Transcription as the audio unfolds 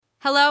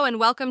Hello and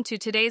welcome to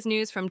today's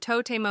news from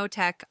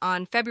TotemoTech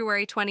on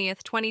February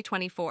 20th,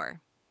 2024.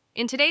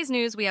 In today's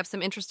news, we have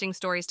some interesting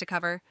stories to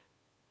cover.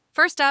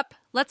 First up,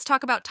 let's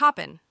talk about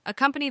Toppin, a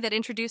company that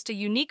introduced a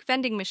unique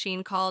vending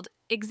machine called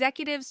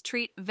Executives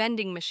Treat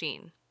Vending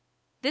Machine.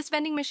 This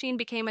vending machine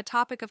became a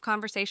topic of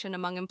conversation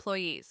among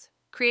employees,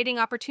 creating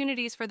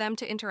opportunities for them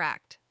to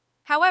interact.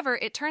 However,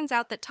 it turns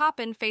out that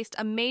Toppin faced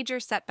a major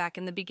setback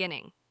in the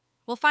beginning.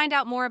 We'll find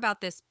out more about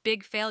this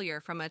big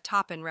failure from a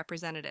Toppin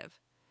representative.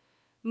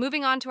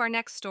 Moving on to our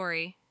next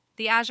story,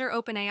 the Azure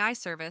OpenAI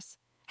service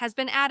has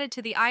been added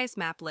to the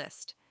ISMAP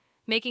list,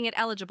 making it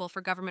eligible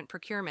for government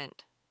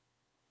procurement.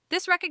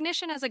 This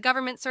recognition as a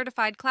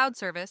government-certified cloud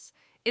service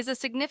is a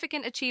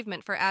significant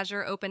achievement for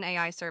Azure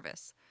OpenAI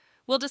service.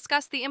 We'll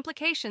discuss the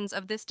implications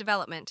of this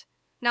development.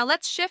 Now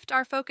let's shift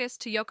our focus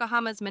to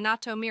Yokohama's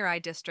Minato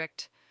Mirai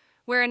district,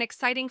 where an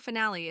exciting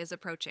finale is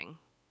approaching.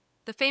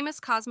 The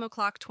famous Cosmo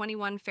Clock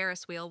 21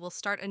 Ferris wheel will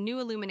start a new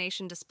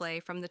illumination display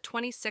from the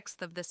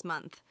 26th of this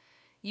month.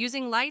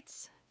 Using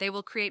lights, they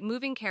will create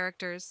moving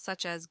characters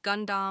such as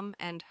Gundam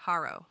and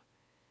Haro.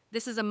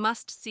 This is a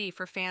must-see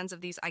for fans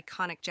of these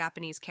iconic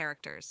Japanese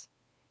characters.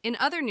 In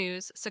other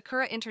news,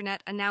 Sakura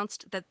Internet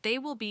announced that they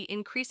will be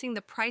increasing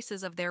the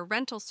prices of their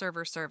rental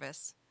server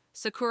service,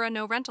 Sakura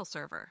no Rental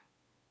Server.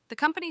 The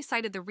company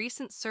cited the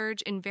recent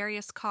surge in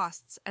various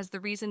costs as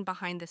the reason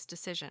behind this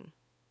decision.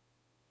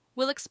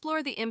 We'll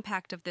explore the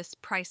impact of this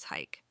price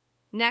hike.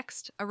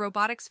 Next, a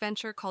robotics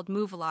venture called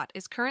Movealot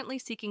is currently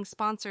seeking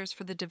sponsors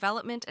for the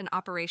development and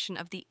operation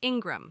of the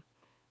Ingram,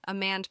 a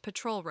manned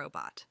patrol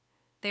robot.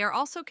 They are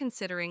also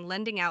considering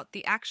lending out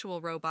the actual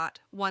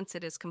robot once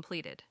it is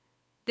completed.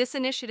 This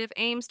initiative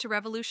aims to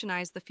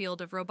revolutionize the field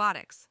of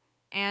robotics,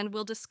 and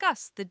we'll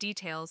discuss the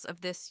details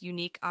of this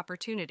unique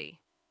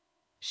opportunity.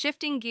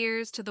 Shifting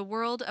gears to the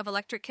world of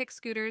electric kick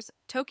scooters,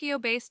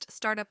 Tokyo-based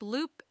startup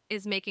Loop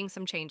is making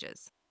some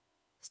changes.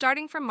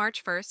 Starting from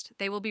March 1st,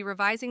 they will be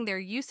revising their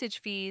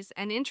usage fees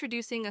and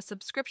introducing a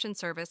subscription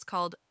service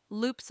called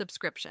Loop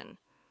Subscription.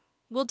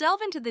 We'll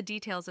delve into the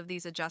details of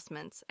these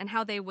adjustments and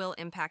how they will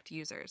impact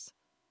users.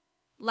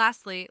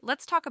 Lastly,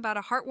 let's talk about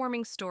a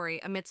heartwarming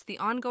story amidst the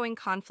ongoing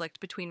conflict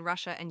between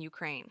Russia and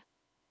Ukraine.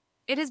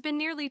 It has been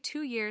nearly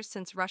 2 years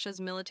since Russia's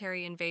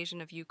military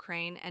invasion of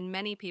Ukraine, and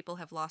many people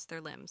have lost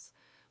their limbs,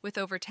 with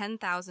over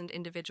 10,000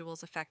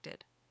 individuals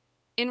affected.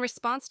 In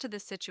response to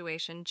this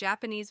situation,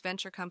 Japanese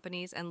venture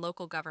companies and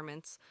local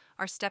governments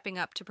are stepping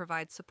up to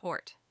provide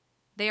support.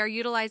 They are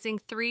utilizing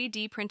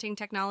 3D printing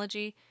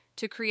technology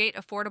to create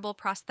affordable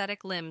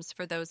prosthetic limbs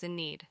for those in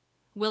need.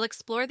 We'll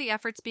explore the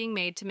efforts being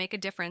made to make a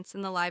difference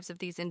in the lives of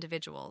these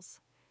individuals.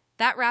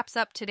 That wraps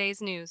up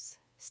today's news.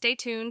 Stay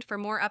tuned for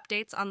more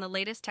updates on the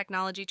latest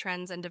technology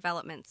trends and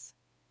developments.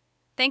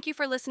 Thank you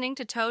for listening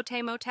to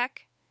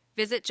TotemoTech.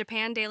 Visit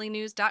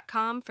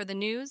japandailynews.com for the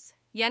news,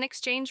 yen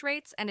exchange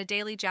rates, and a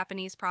daily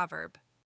Japanese proverb.